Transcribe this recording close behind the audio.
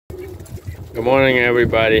Good morning,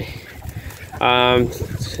 everybody.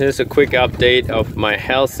 Here's a quick update of my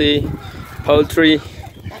healthy poultry.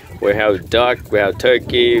 We have duck, we have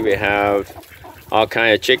turkey, we have all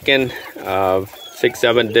kind of chicken,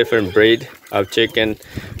 6-7 different breed of chicken.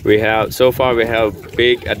 We have so far we have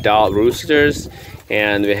big adult roosters,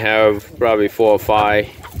 and we have probably 4 or 5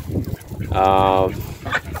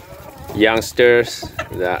 youngsters,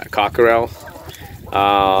 the cockerel.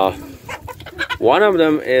 One of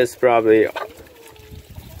them is probably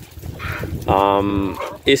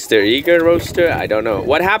Easter Eager rooster. I don't know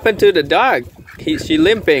what happened to the dog. She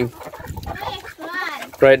limping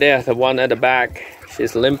right there, the one at the back.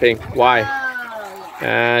 She's limping. Why?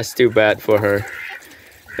 It's too bad for her.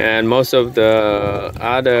 And most of the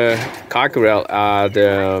other cockerel are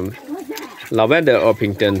the lavender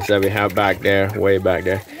Orpingtons that we have back there, way back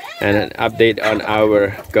there. And an update on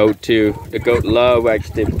our goat too. The goat love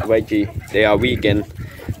veggie. They are vegan.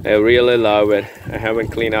 I really love it. I haven't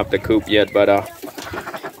cleaned up the coop yet, but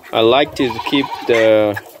I like to keep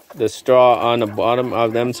the straw on the bottom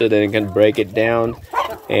of them so they can break it down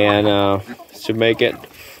and to make it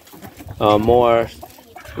more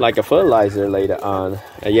like a fertilizer later on.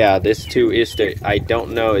 Yeah, this two Easter, I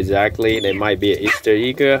don't know exactly. They might be an Easter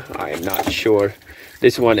Eager. I am not sure.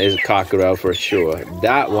 This one is a cockerel for sure.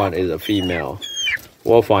 That one is a female.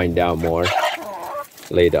 We'll find out more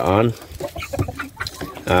later on.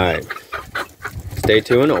 Alright, stay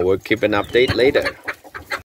tuned or we'll keep an update later.